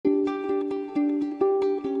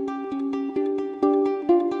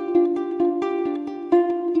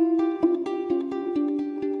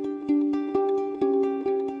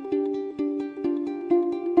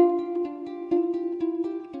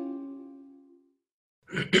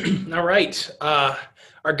All right.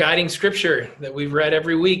 Our guiding scripture that we've read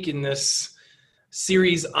every week in this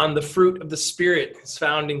series on the fruit of the Spirit is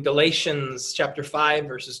found in Galatians chapter 5,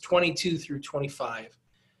 verses 22 through 25.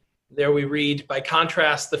 There we read, by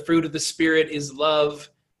contrast, the fruit of the Spirit is love,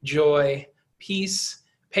 joy, peace,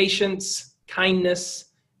 patience,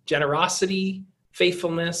 kindness, generosity,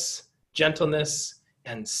 faithfulness, gentleness,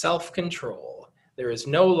 and self-control. There is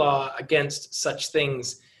no law against such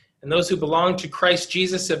things. And those who belong to Christ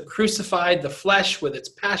Jesus have crucified the flesh with its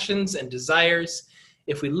passions and desires.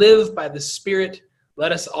 If we live by the Spirit,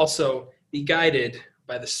 let us also be guided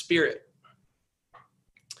by the Spirit.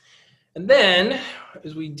 And then,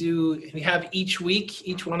 as we have each week,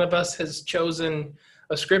 each one of us has chosen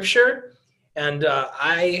a scripture. And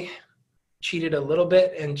I cheated a little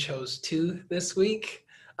bit and chose two this week.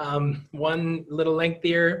 One little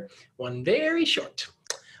lengthier, one very short.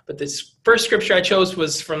 But this first scripture I chose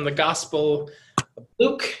was from the Gospel of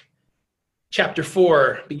Luke, chapter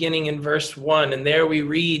 4, beginning in verse 1. And there we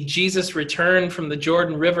read, Jesus returned from the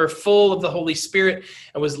Jordan River full of the Holy Spirit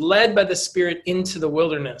and was led by the Spirit into the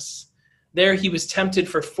wilderness. There he was tempted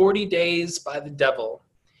for 40 days by the devil.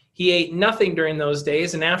 He ate nothing during those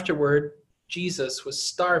days, and afterward Jesus was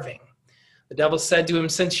starving. The devil said to him,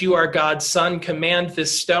 since you are God's son, command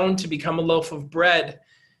this stone to become a loaf of bread.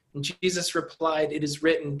 And Jesus replied, it is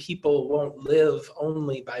written, people won't live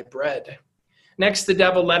only by bread. Next, the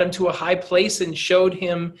devil led him to a high place and showed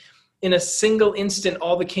him in a single instant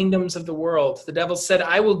all the kingdoms of the world. The devil said,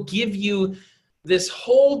 I will give you this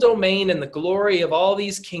whole domain and the glory of all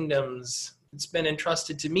these kingdoms. It's been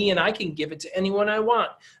entrusted to me, and I can give it to anyone I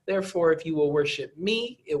want. Therefore, if you will worship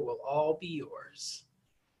me, it will all be yours.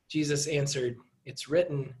 Jesus answered, it's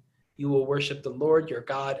written, you will worship the Lord your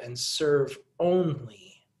God and serve only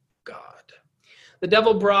God. The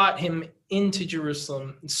devil brought him into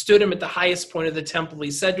Jerusalem and stood him at the highest point of the temple.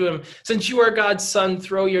 He said to him, since you are God's son,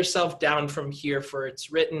 throw yourself down from here, for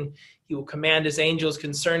it's written, he will command his angels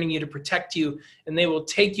concerning you to protect you, and they will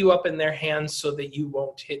take you up in their hands so that you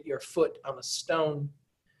won't hit your foot on a stone.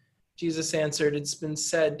 Jesus answered, it's been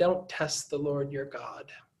said, don't test the Lord your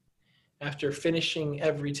God. After finishing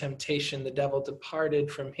every temptation, the devil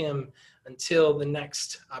departed from him until the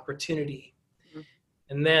next opportunity.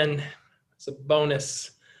 And then, as a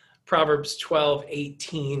bonus, Proverbs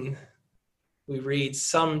 12:18, we read,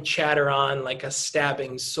 some chatter on like a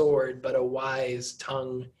stabbing sword, but a wise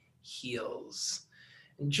tongue heals.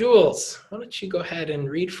 And Jules, why don't you go ahead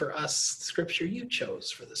and read for us the scripture you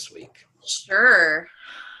chose for this week? Sure.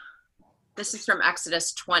 This is from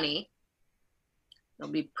Exodus 20.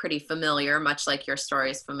 It'll be pretty familiar, much like your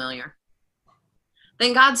story is familiar.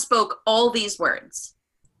 Then God spoke all these words.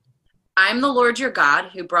 I am the Lord your God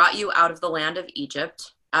who brought you out of the land of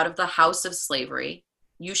Egypt, out of the house of slavery.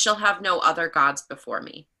 You shall have no other gods before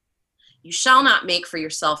me. You shall not make for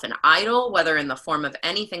yourself an idol, whether in the form of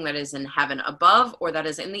anything that is in heaven above, or that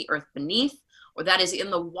is in the earth beneath, or that is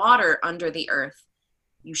in the water under the earth.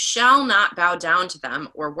 You shall not bow down to them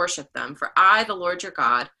or worship them, for I, the Lord your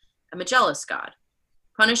God, am a jealous God,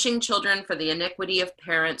 punishing children for the iniquity of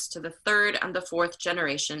parents to the third and the fourth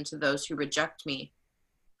generation to those who reject me,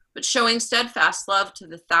 but showing steadfast love to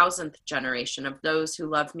the 1,000th generation of those who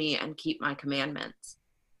love me and keep my commandments.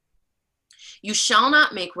 You shall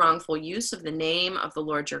not make wrongful use of the name of the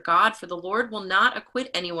Lord your God, for the Lord will not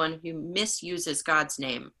acquit anyone who misuses God's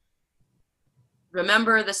name.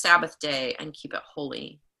 Remember the Sabbath day and keep it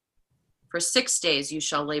holy. For 6 days you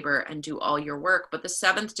shall labor and do all your work, but the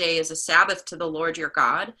 7th day is a Sabbath to the Lord your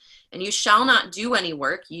God, and you shall not do any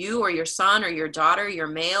work, you or your son or your daughter, your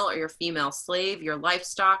male or your female slave, your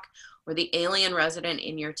livestock, or the alien resident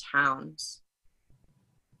in your towns.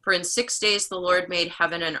 For in 6 days the Lord made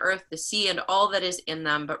heaven and earth, the sea, and all that is in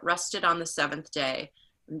them, but rested on the 7th day.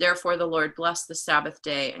 And therefore the Lord blessed the Sabbath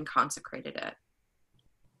day and consecrated it.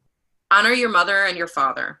 Honor your mother and your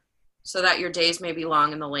father, so that your days may be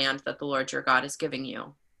long in the land that the Lord your God is giving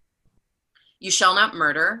you. You shall not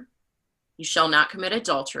murder. You shall not commit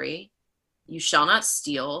adultery. You shall not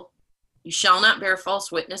steal. You shall not bear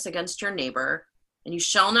false witness against your neighbor. And you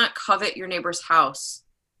shall not covet your neighbor's house.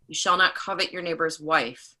 You shall not covet your neighbor's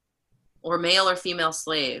wife, or male or female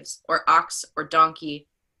slaves, or ox or donkey,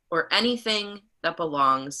 or anything that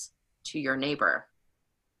belongs to your neighbor.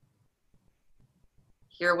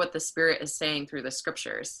 Hear what the Spirit is saying through the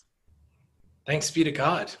scriptures. Thanks be to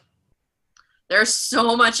God. There's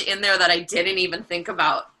so much in there that I didn't even think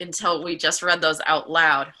about until we just read those out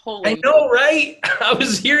loud. Holy I know, right? I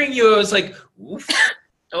was hearing you. I was like, oof.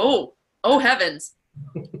 Oh heavens.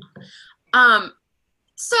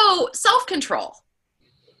 So self-control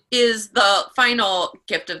is the final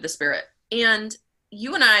gift of the Spirit. And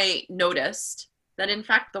you and I noticed that, in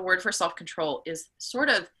fact, the word for self-control is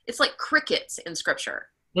it's like crickets in scripture.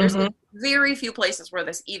 There's like very few places where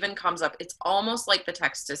this even comes up. It's almost like the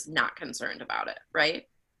text is not concerned about it, right?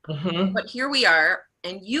 But here we are,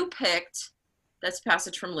 and you picked this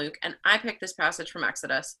passage from Luke, and I picked this passage from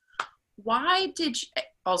Exodus. Why did you,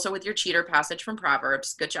 also with your cheater passage from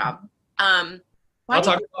Proverbs, good job. I'll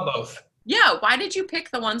talk about both. Yeah, why did you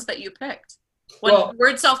pick the ones that you picked? When the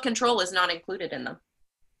word self-control is not included in them.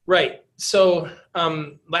 Right. So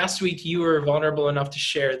last week you were vulnerable enough to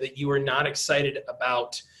share that you were not excited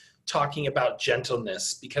about talking about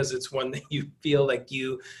gentleness because it's one that you feel like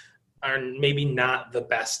you are maybe not the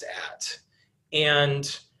best at.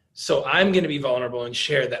 And so I'm going to be vulnerable and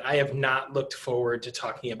share that I have not looked forward to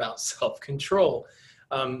talking about self-control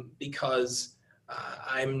because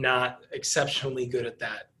I'm not exceptionally good at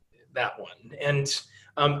that one. And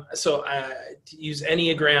so to use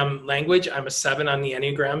Enneagram language, I'm a 7 on the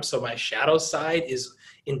Enneagram. So my shadow side is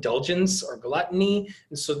indulgence or gluttony.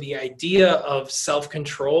 And so the idea of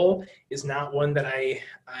self-control is not one that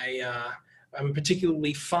I'm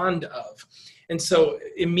particularly fond of. And so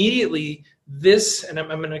immediately and I'm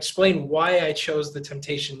going to explain why I chose the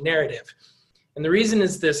temptation narrative. And the reason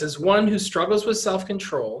is this: as one who struggles with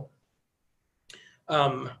self-control,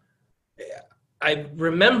 I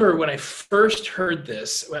remember when I first heard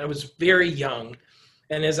this, when I was very young,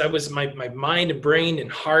 and as I was, my mind and brain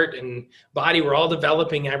and heart and body were all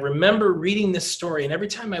developing, I remember reading this story, and every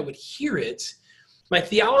time I would hear it, my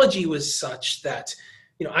theology was such that,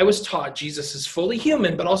 I was taught Jesus is fully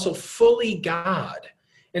human, but also fully God.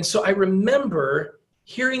 And so I remember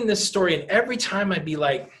hearing this story, and every time I'd be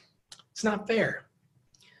like, it's not fair.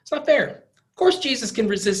 It's not fair. Of course Jesus can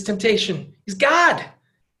resist temptation. He's God.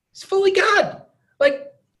 He's fully God.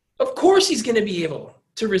 Like, of course he's going to be able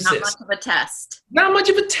to resist. Not much of a test. Not much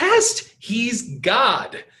of a test. He's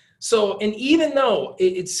God. So, and even though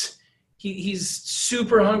he's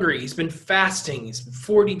super hungry, he's been fasting, he's been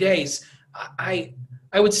 40 days, I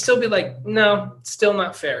would still be like, no, it's still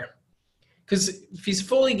not fair. Because if he's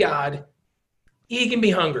fully God, he can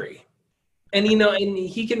be hungry. And, and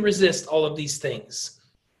he can resist all of these things.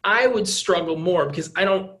 I would struggle more because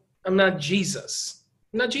I'm not Jesus.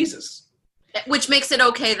 I'm not Jesus. Which makes it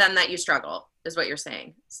okay then that you struggle, is what you're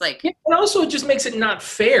saying. It's like, yeah, and also it just makes it not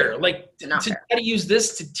fair. Like to fair. try to use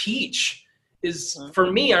this to teach is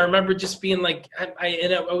for me. I remember just being like,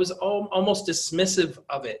 I was almost dismissive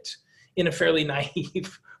of it in a fairly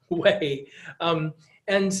naive way. But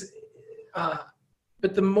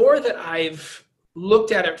the more that I've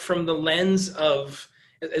looked at it from the lens of,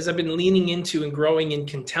 as I've been leaning into and growing in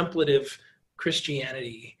contemplative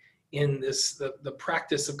Christianity, in the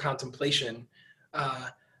practice of contemplation,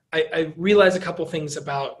 I realize a couple things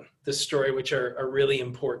about this story which are really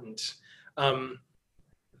important.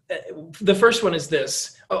 The first one is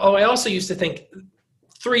this. I also used to think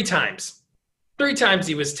 3 times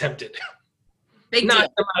he was tempted. Big Not deal.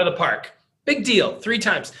 come out of the park. Big deal, 3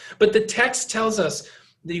 times. But the text tells us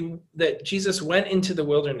that Jesus went into the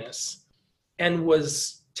wilderness and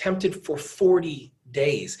was tempted for 40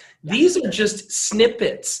 days. These are just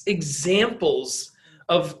snippets, examples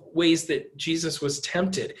of ways that Jesus was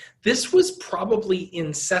tempted. This was probably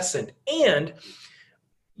incessant. And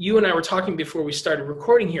you and I were talking before we started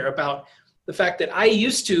recording here about the fact that I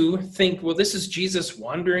used to think, well, this is Jesus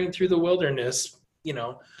wandering through the wilderness,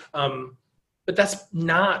 but that's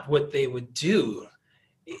not what they would do.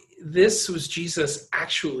 This was Jesus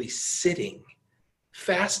actually sitting,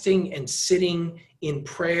 fasting and sitting in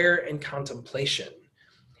prayer and contemplation.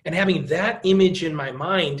 And having that image in my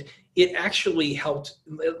mind, it actually helped.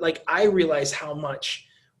 Like, I realize how much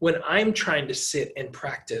when I'm trying to sit and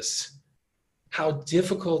practice, how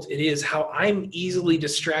difficult it is, how I'm easily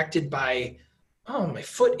distracted by, oh, my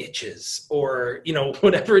foot itches, or,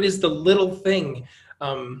 whatever it is, the little thing.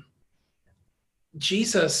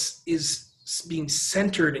 Jesus is being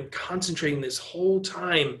centered and concentrating this whole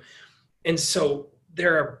time. And so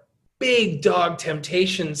there are big dog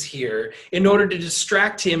temptations here in order to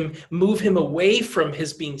distract him, move him away from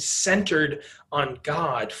his being centered on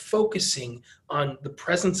God, focusing on the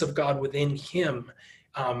presence of God within him,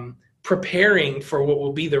 preparing for what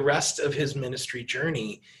will be the rest of his ministry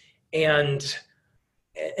journey. And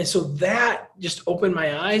so that just opened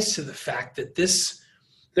my eyes to the fact that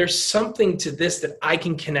there's something to this that I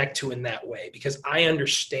can connect to in that way, because I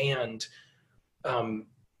understand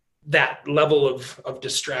that level of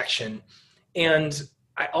distraction. And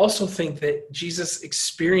I also think that Jesus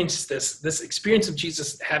experienced this experience of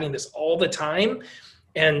Jesus having this all the time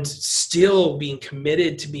and still being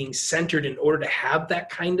committed to being centered in order to have that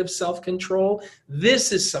kind of self-control.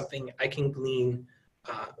 This is something I can glean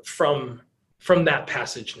from that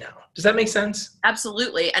passage now. Does that make sense?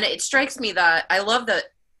 Absolutely. And it strikes me that I love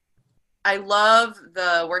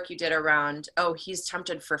the work you did around, oh, he's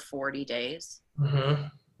tempted for 40 days. Mm-hmm.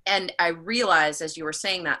 And I realized as you were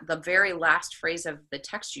saying that the very last phrase of the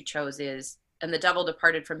text you chose is, and the devil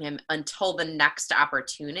departed from him until the next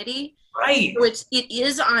opportunity. Right. So it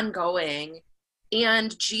is ongoing.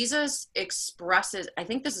 And Jesus expresses, I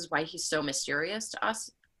think this is why he's so mysterious to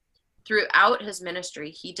us. Throughout his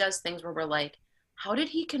ministry, he does things where we're like, how did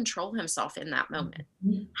he control himself in that moment?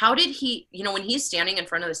 How did he, when he's standing in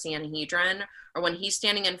front of the Sanhedrin, or when he's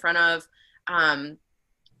standing in front of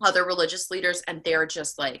other religious leaders and they're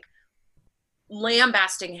just like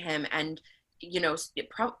lambasting him, and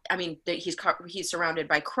he's surrounded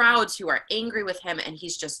by crowds who are angry with him, and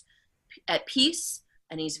he's just at peace,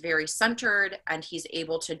 and he's very centered, and he's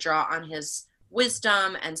able to draw on his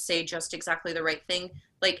wisdom and say just exactly the right thing.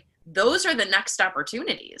 Like, those are the next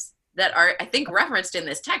opportunities that are, I think, referenced in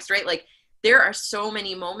this text, right? Like, there are so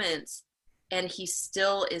many moments and he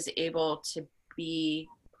still is able to be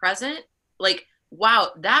present. Like,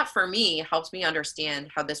 wow, that for me helps me understand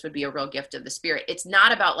how this would be a real gift of the Spirit. It's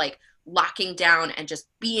not about like locking down and just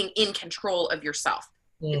being in control of yourself.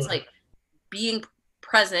 It's like being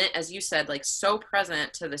present, as you said, like so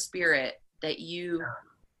present to the Spirit that you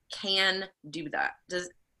can do that.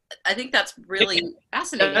 I think that's really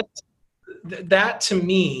fascinating. That to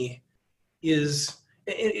me is,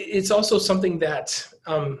 it's also something that,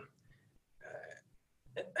 I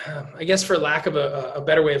guess for lack of a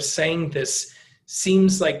better way of saying this,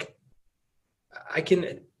 seems like I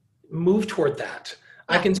can move toward that.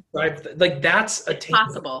 Yeah. I can strive, like that's attainable.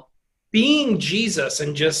 Possible. Being Jesus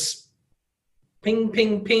and just ping,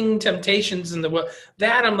 ping, ping temptations and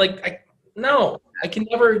that I'm like, no, I can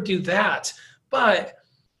never do that. But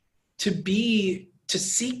to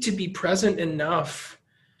seek to be present enough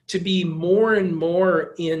to be more and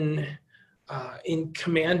more in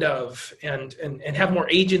command of and have more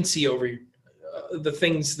agency over the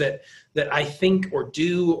things that I think or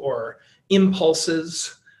do, or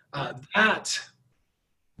impulses, that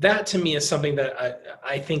to me is something that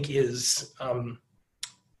I think is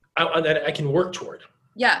that I can work toward.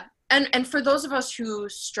 Yeah, and for those of us who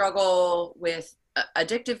struggle with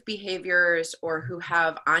addictive behaviors or who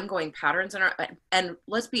have ongoing patterns in our, and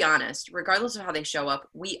let's be honest, regardless of how they show up,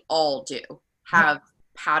 we all do have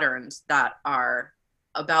patterns that are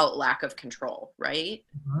about lack of control, right?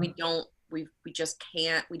 Mm-hmm. We just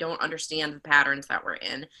can't, we don't understand the patterns that we're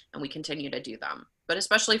in, and we continue to do them. But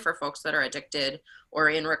especially for folks that are addicted or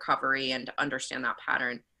in recovery and to understand that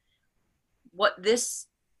pattern, what this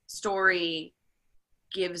story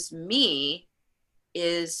gives me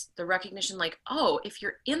is the recognition, like, oh, if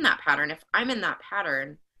you're in that pattern, if I'm in that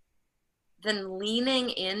pattern, then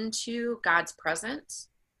leaning into God's presence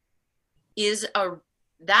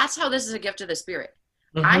that's how this is a gift of the Spirit.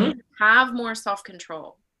 Mm-hmm. I can have more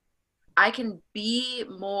self-control. I can be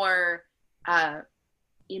more,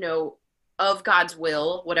 of God's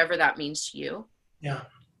will, whatever that means to you. Yeah.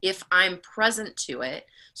 If I'm present to it.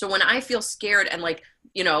 So when I feel scared and like,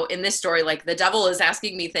 in this story, like the devil is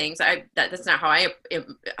asking me things, that's not how I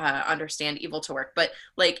understand evil to work. But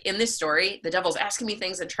like in this story, the devil's asking me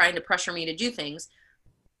things and trying to pressure me to do things.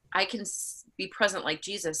 I can be present like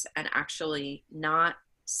Jesus and actually not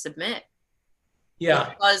submit. Yeah.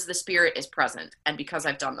 Because the Spirit is present and because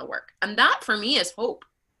I've done the work. And that for me is hope.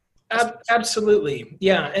 Absolutely.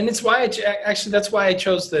 Yeah. And it's why that's why I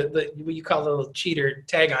chose the what you call the little cheater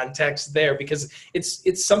tag on text there, because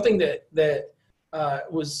it's something that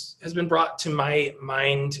has been brought to my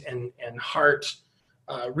mind and heart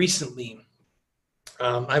recently.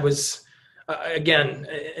 I was, again,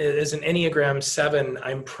 as an Enneagram 7,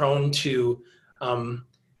 I'm prone to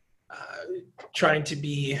trying to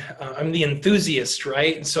be, I'm the enthusiast,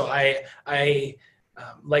 right? And so I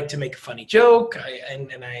like to make a funny joke,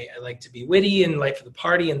 and I like to be witty and life of the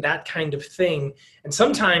party and that kind of thing. And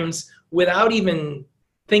sometimes without even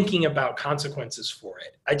thinking about consequences for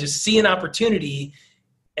it, I just see an opportunity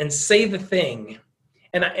and say the thing.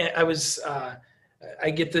 And I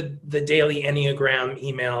get the daily Enneagram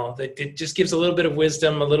email that it just gives a little bit of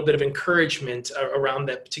wisdom, a little bit of encouragement around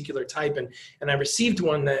that particular type. And I received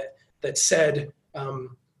one that said,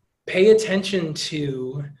 pay attention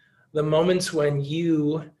to the moments when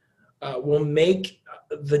you will make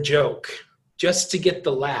the joke just to get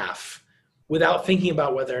the laugh without thinking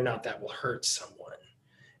about whether or not that will hurt someone.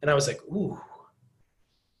 And I was like, ooh,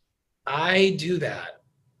 I do that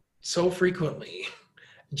so frequently.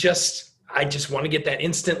 I just want to get that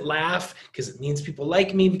instant laugh because it means people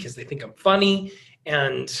like me, because they think I'm funny.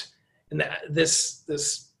 And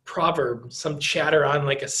this proverb, some chatter on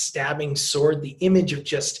like a stabbing sword, the image of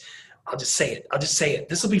just, I'll just say it. I'll just say it.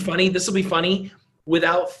 This will be funny. This will be funny,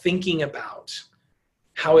 without thinking about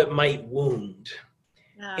how it might wound.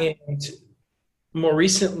 Yeah. And more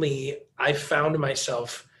recently, I found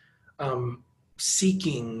myself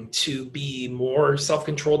seeking to be more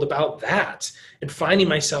self-controlled about that, and finding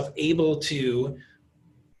myself able to,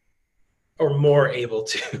 or more able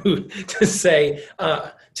to, to say,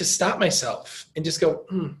 to stop myself and just go,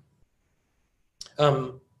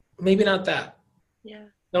 maybe not that. Yeah.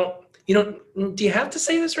 No, you don't. Do you have to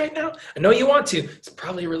say this right now? I know you want to. It's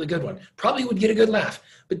probably a really good one. Probably would get a good laugh.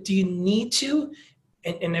 But do you need to?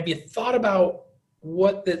 And have you thought about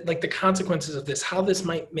what the consequences of this? How this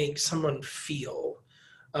might make someone feel?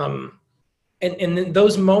 And in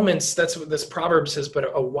those moments, that's what this proverb says. But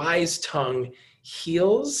a wise tongue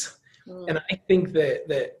heals. And I think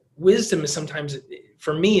that wisdom is sometimes,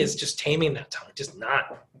 for me, is just taming that tongue, just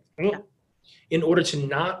not, in order to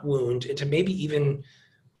not wound, and to maybe even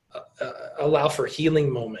allow for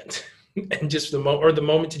healing moment, and just the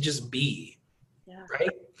moment to just be, right?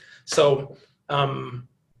 So,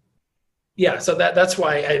 so that's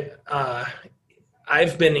why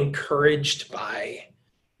I've been encouraged by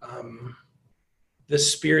the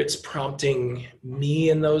Spirit's prompting me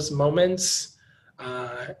in those moments,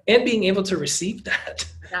 and being able to receive that,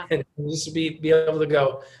 and just be able to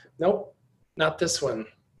go, nope, not this one,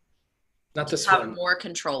 not this have one. more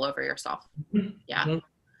control over yourself. Yeah. Mm-hmm.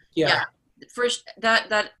 Yeah. First,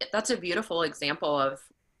 that's a beautiful example of,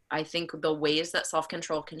 I think, the ways that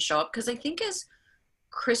self-control can show up. Because I think as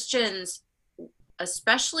Christians,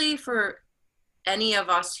 especially for any of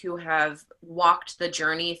us who have walked the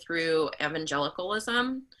journey through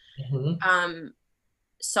evangelicalism,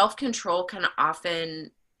 self-control can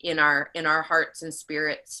often in our hearts and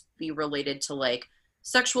spirits be related to like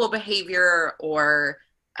sexual behavior or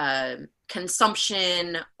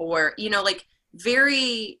consumption, or like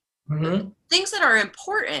very things that are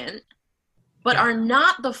important but are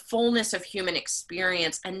not the fullness of human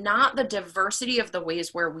experience, and not the diversity of the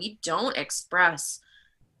ways where we don't express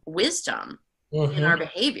wisdom in our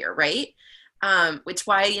behavior, right? Which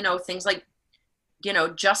why things like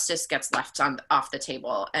justice gets left off the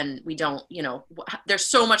table, and we don't, there's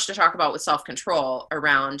so much to talk about with self-control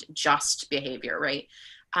around just behavior, right?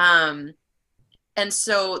 And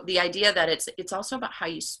so the idea that it's also about how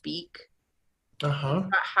you speak, about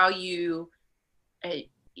how your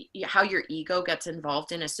ego gets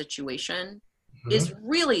involved in a situation is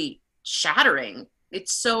really shattering.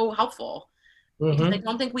 It's so helpful because I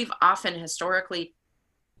don't think we've often historically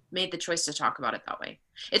made the choice to talk about it that way.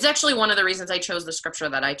 It's actually one of the reasons I chose the scripture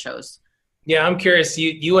that I chose. Yeah, I'm curious.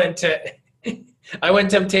 You went to, I went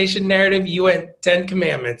temptation narrative. You went 10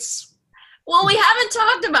 Commandments. Well, we haven't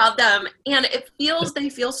talked about them, and they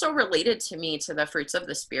feel so related to me, to the fruits of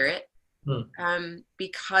the Spirit,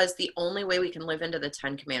 because the only way we can live into the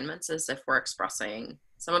 10 Commandments is if we're expressing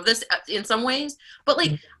some of this in some ways. But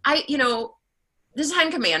like, the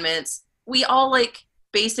 10 Commandments, we all like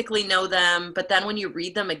basically know them, but then when you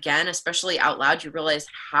read them again, especially out loud, you realize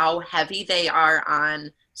how heavy they are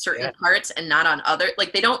on certain parts and not on other.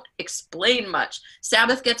 Like, they don't explain much.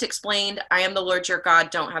 Sabbath gets explained. I am the Lord your God,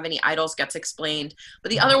 don't have any idols gets explained.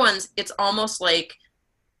 But the other ones, it's almost like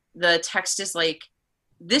the text is like,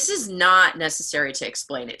 this is not necessary to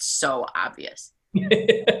explain. It's so obvious.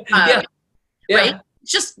 Right?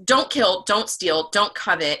 Just don't kill, don't steal, don't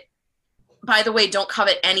covet. By the way, don't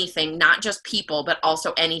covet anything, not just people, but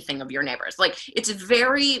also anything of your neighbors. Like, it's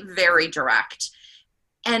very, very direct.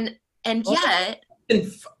 And yet, in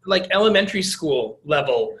like elementary school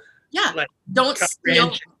level. Yeah. Like, don't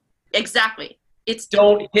steal. Exactly. It's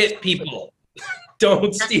don't hit people.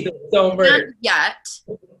 Don't steal. Don't murder. Yet.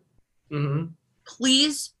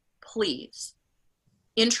 Please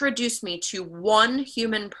introduce me to one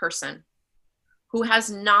human person who has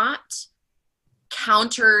not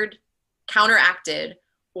counteracted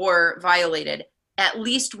or violated at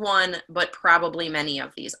least one, but probably many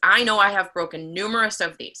of these. I know I have broken numerous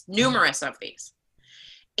of these.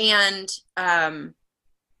 And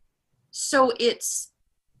so it's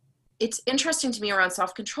interesting to me around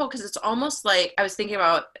self-control, because it's almost like I was thinking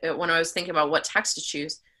about it when I was thinking about what text to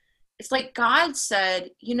choose. It's like God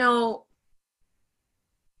said,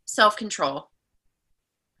 self-control,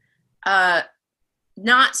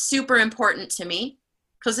 not super important to me,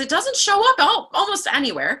 because it doesn't show up almost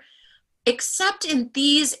anywhere, except in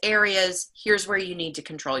these areas. Here's where you need to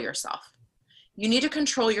control yourself. You need to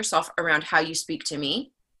control yourself around how you speak to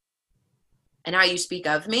me and how you speak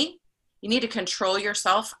of me. You need to control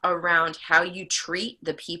yourself around how you treat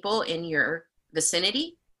the people in your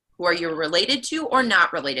vicinity Who are you related to or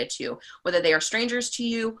not related to? Whether they are strangers to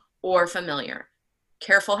you or familiar.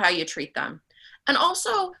 Careful how you treat them. And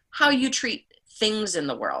also how you treat things in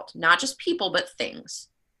the world, not just people, but things.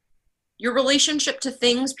 Your relationship to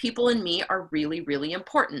things, people, and me are really, really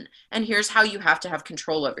important. And here's how you have to have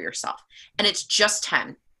control over yourself. And it's just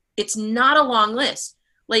 10. It's not a long list.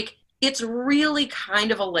 Like, it's really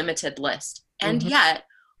kind of a limited list. And yet,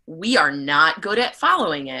 we are not good at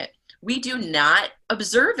following it. We do not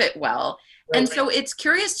observe it well. Right, and so it's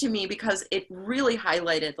curious to me because it really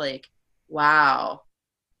highlighted, like, wow,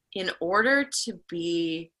 in order to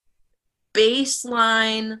be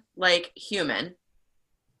baseline, like, human,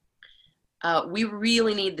 we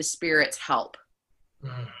really need the Spirit's help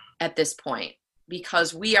at this point,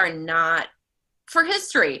 because we are not, for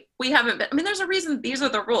history, we haven't been, I mean, there's a reason these are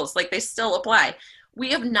the rules, like, they still apply. We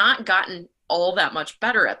have not gotten all that much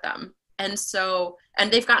better at them. And so,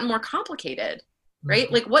 and they've gotten more complicated,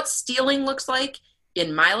 right? Like, what stealing looks like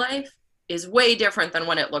in my life is way different than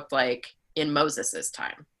what it looked like in Moses's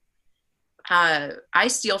time. I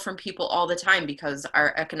steal from people all the time because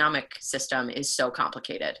our economic system is so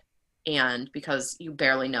complicated, and because you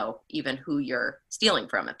barely know even who you're stealing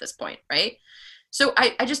from at this point, right? So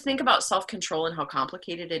I just think about self-control and how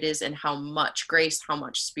complicated it is, and how much grace, how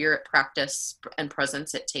much Spirit practice and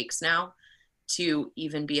presence it takes now to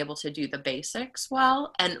even be able to do the basics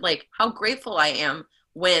well. And, like, how grateful I am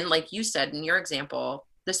when, like you said in your example,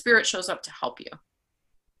 the Spirit shows up to help you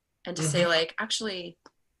and to say, like, actually,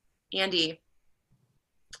 Andy,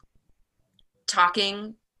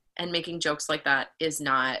 talking and making jokes like that is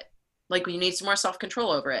not, like, you need some more self-control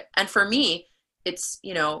over it. And for me, it's,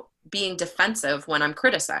 you know, being defensive when I'm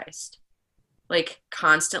criticized, like,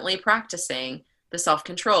 constantly practicing the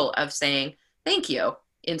self-control of saying thank you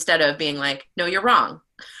instead of being like, no, you're wrong.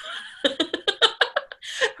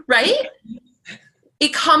 Right?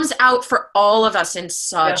 It comes out for all of us in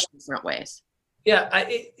such different ways. Yeah,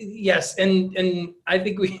 yes, and I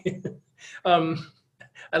think we,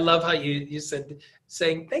 I love how you said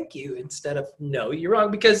saying thank you instead of no, you're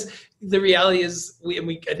wrong, because the reality is,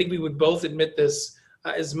 I think we would both admit this,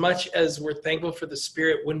 as much as we're thankful for the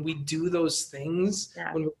Spirit, when we do those things,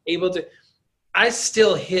 when we're able to, I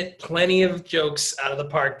still hit plenty of jokes out of the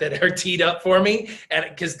park that are teed up for me, and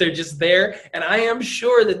because they're just there, and I am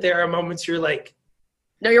sure that there are moments you're like,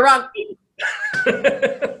 no, you're wrong.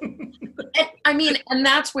 I mean, and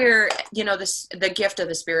that's where, you know, the gift of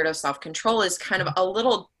the Spirit of self-control is kind of a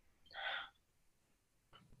little,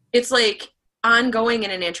 it's like ongoing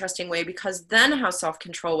in an interesting way, because then how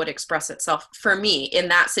self-control would express itself for me in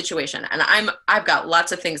that situation. And I've got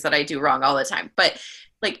lots of things that I do wrong all the time, but,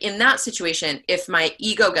 like, in that situation, if my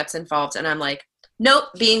ego gets involved and I'm like, nope,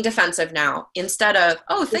 being defensive now, instead of,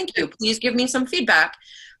 oh, thank you, please give me some feedback,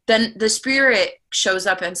 then the Spirit shows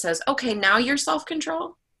up and says, okay, now your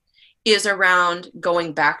self-control is around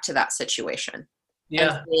going back to that situation.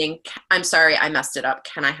 And saying, I'm sorry, I messed it up.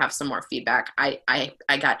 Can I have some more feedback? I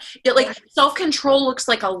got it. Like, self-control looks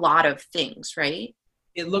like a lot of things, right?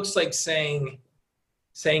 It looks like saying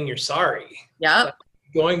you're sorry. Yep. Like,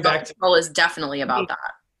 going back to self-control is definitely about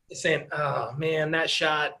that. Saying, oh man, that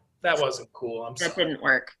shot, that wasn't cool. That didn't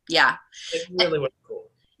work. Yeah. It really wasn't cool.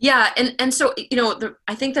 Yeah. And so, you know,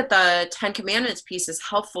 I think that the 10 Commandments piece is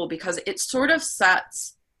helpful because it sort of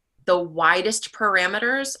sets the widest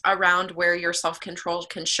parameters around where your self-control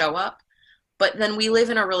can show up. But then we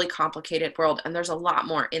live in a really complicated world, and there's a lot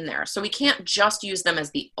more in there. So we can't just use them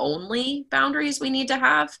as the only boundaries we need to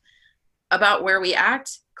have about where we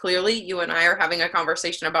act. Clearly, you and I are having a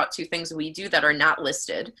conversation about two things we do that are not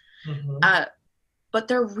listed. But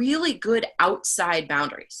they're really good outside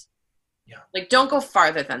boundaries. Yeah. Like, don't go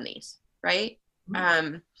farther than these, right?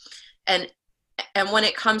 And when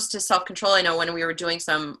it comes to self-control, I know when we were doing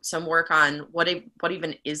some work on what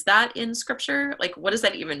even is that in Scripture, like, what does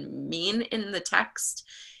that even mean in the text?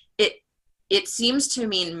 It seems to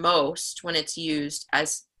mean most when it's used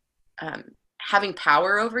as having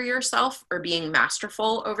power over yourself, or being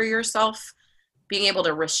masterful over yourself, being able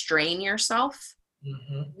to restrain yourself,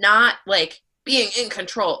 not like being in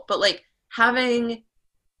control, but like having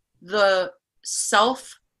the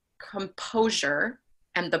self-composure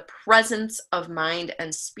and the presence of mind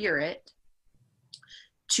and spirit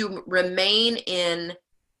to remain in,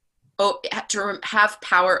 to have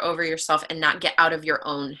power over yourself and not get out of your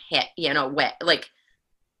own head, you know, way, like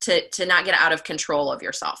to not get out of control of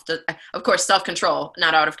yourself. Of course, self-control,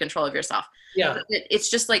 not out of control of yourself. Yeah. It's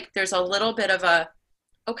just like, there's a little bit of a,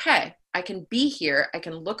 okay, I can be here, I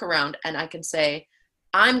can look around, and I can say,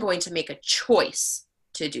 I'm going to make a choice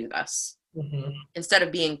to do this instead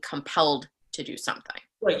of being compelled to do something.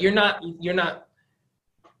 Right. You're not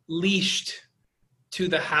leashed to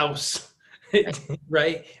the house,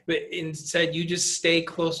 right? But instead, you just stay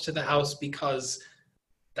close to the house because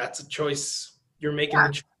that's a choice. You're making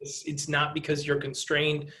the choice. It's not because you're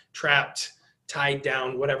constrained, trapped, tied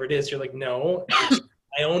down, whatever it is. You're like, no, it's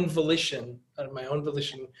my own volition, my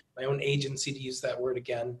own agency, to use that word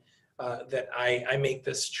again, that I make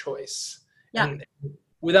this choice. Yeah. And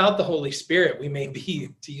without the Holy Spirit, we may be,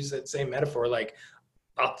 to use that same metaphor, like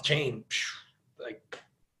off the chain. Like,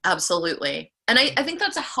 absolutely. And I think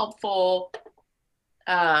that's a helpful,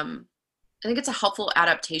 I think it's a helpful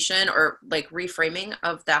adaptation or like reframing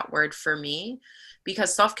of that word for me,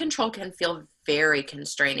 because self-control can feel very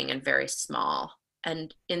constraining and very small.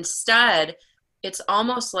 And instead, it's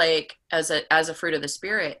almost like as a fruit of the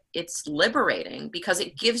Spirit, it's liberating because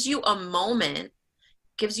it gives you a moment,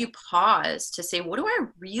 gives you pause to say, what do I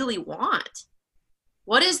really want?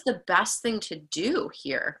 What is the best thing to do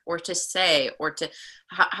here, or to say, or to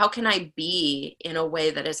how can I be in a way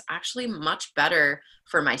that is actually much better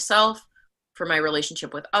for myself, for my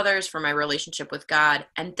relationship with others, for my relationship with God?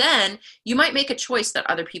 And then you might make a choice that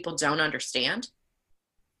other people don't understand,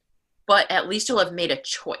 but at least you'll have made a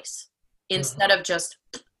choice instead of just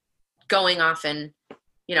going off and,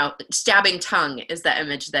 stabbing tongue is the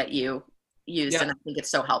image that you used. Yeah. And I think it's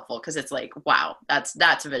so helpful because it's like, wow, that's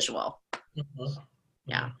visual.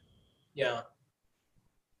 Yeah. Yeah.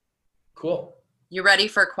 Cool. You ready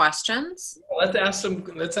for questions? Let's ask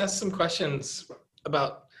some questions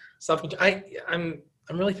about self-control. I'm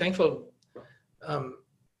really thankful.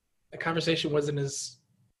 The conversation wasn't as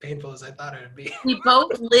painful as I thought it would be. We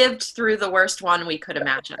both lived through the worst one we could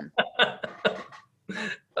imagine.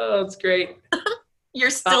 Oh, it's great. You're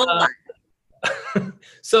still alive.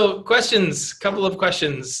 So couple of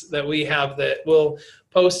questions that we have that we'll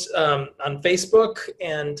post on Facebook,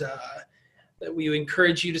 and that we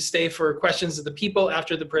encourage you to stay for questions of the people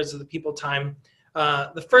after the prayers of the people time.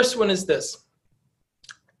 The first one is this: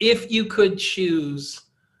 if you could choose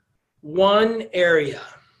one area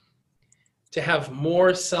to have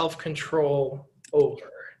more self-control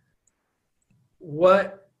over,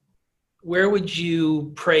 where would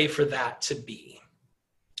you pray for that to be?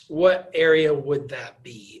 What area would that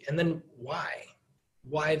be? And then why?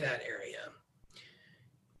 Why that area?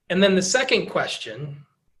 And then the second question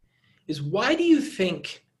is, why do you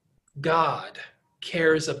think God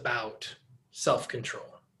cares about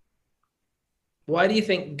self-control? Why do you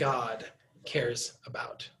think God cares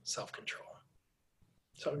about self-control?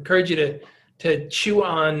 So I encourage you to chew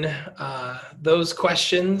on those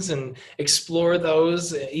questions and explore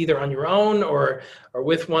those either on your own or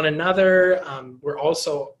with one another. We're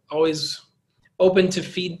also always open to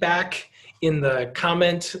feedback in the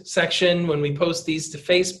comment section when we post these to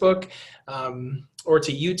Facebook, or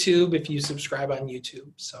to YouTube if you subscribe on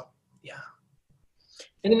YouTube. So, yeah.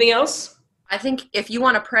 Anything else? I think if you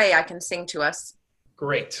want to pray, I can sing to us.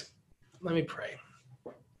 Great. Let me pray.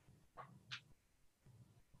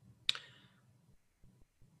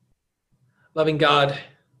 Loving God,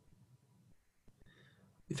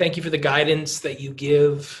 we thank you for the guidance that you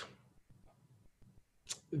give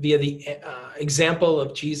via the example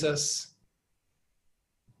of Jesus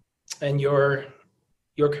and your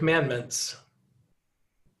commandments.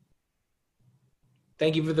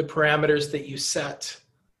 Thank you for the parameters that you set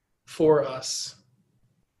for us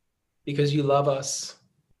because you love us.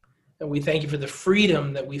 And we thank you for the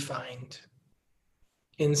freedom that we find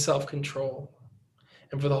in self-control,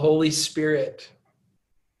 and for the Holy Spirit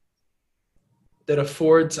that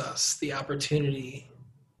affords us the opportunity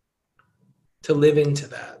to live into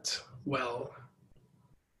that well,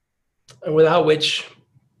 and without which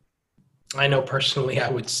I know personally I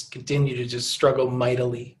would continue to just struggle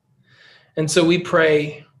mightily. And so we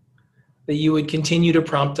pray that you would continue to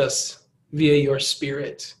prompt us via your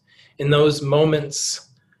Spirit in those moments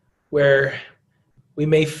where we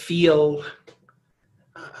may feel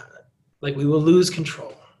like we will lose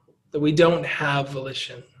control, that we don't have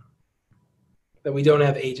volition, that we don't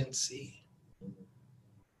have agency.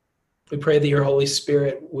 We pray that your Holy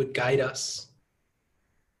Spirit would guide us,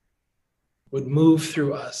 would move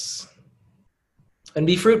through us, and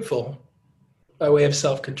be fruitful by way of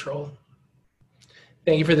self-control.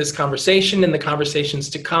 Thank you for this conversation and the conversations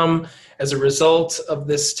to come as a result of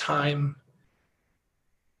this time.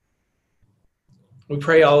 We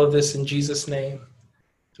pray all of this in Jesus' name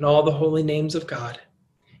and all the holy names of God.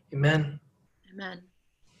 Amen. Amen.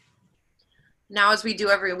 Now, as we do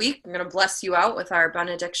every week, I'm going to bless you out with our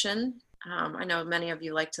benediction. I know many of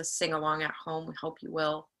you like to sing along at home. We hope you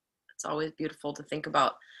will. It's always beautiful to think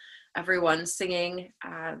about everyone singing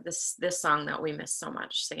this song that we miss so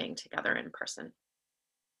much, singing together in person.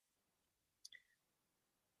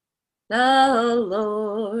 The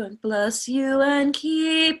Lord bless you and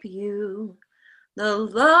keep you. The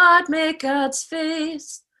Lord make God's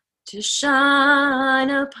face to shine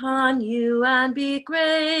upon you and be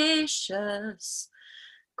gracious,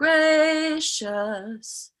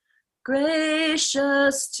 gracious,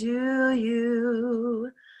 gracious to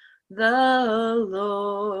you. The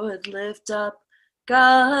Lord lift up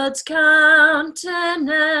God's countenance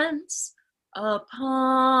upon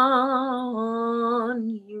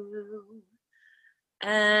you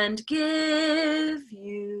and give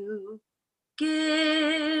you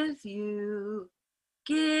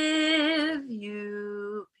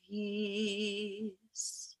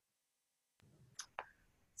peace.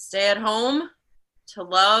 Stay at home to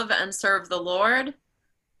love and serve the Lord.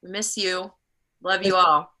 Miss you. Love you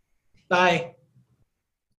all. Bye.